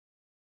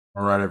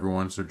All right,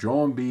 everyone. So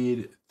Joel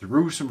Embiid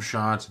threw some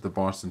shots at the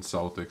Boston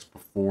Celtics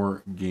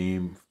before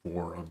Game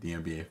 4 of the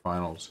NBA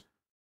Finals.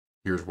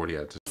 Here's what he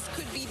had to This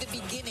could be the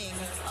beginning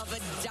of a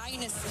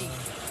dynasty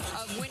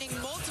of winning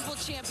multiple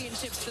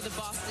championships for the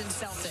Boston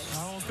Celtics.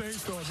 I don't think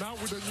so.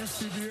 Not with the new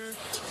CBA.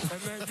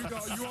 And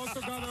then you also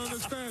got to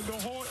understand the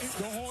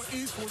whole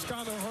East was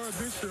kind of hurt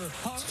this year,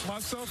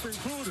 myself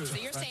included. So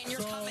you're saying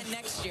you're coming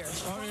next year?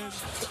 I mean,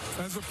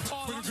 there's a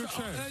pretty good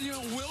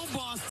chance. Will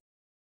Boston?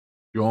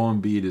 Joel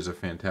Embiid is a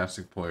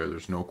fantastic player.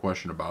 There's no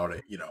question about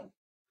it.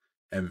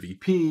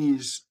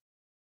 MVPs.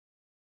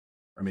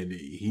 I mean,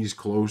 he's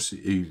close,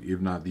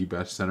 if not the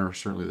best center,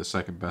 certainly the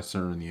second best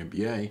center in the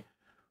NBA.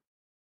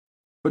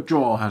 But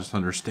Joel has to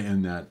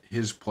understand that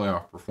his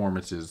playoff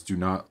performances do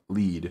not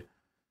lead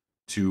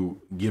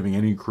to giving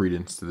any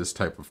credence to this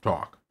type of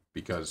talk.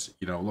 Because,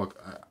 look,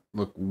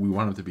 we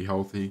want him to be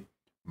healthy,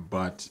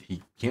 but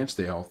he can't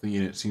stay healthy,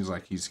 and it seems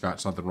like he's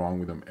got something wrong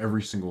with him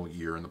every single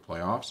year in the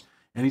playoffs.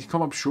 And he's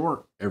come up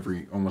short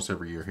almost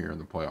every year here in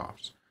the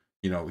playoffs.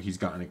 He's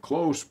gotten it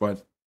close,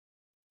 but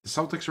the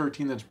Celtics are a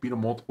team that's beat him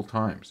multiple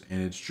times,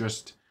 and it's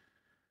just,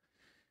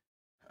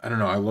 I don't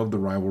know. I love the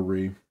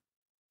rivalry.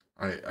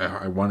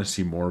 I want to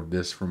see more of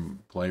this from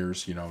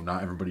players.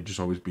 Not everybody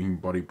just always being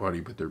buddy buddy,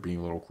 but there being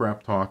a little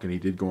crap talk. And he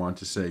did go on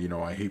to say,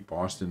 I hate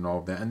Boston and all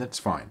of that, and that's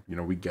fine.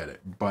 We get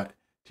it. But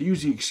to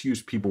use the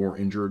excuse people were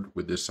injured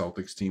with this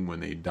Celtics team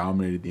when they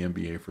dominated the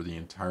NBA for the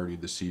entirety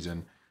of the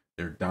season,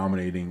 they're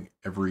dominating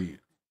every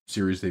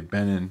series they've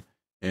been in,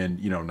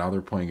 and now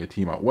they're playing a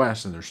team out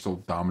west and they're still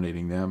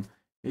dominating them.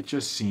 It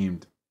just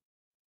seemed,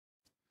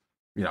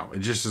 it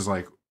just is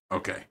like,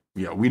 okay,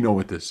 yeah, we know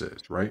what this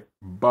is, right?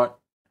 But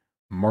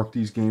mark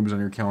these games on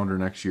your calendar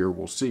next year.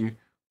 We'll see.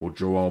 Will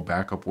Joel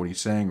back up what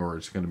he's saying, or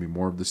it's going to be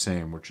more of the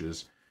same, which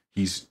is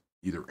he's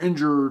either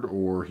injured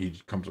or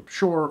he comes up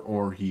short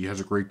or he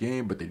has a great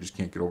game, but they just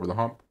can't get over the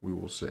hump? We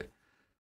will see.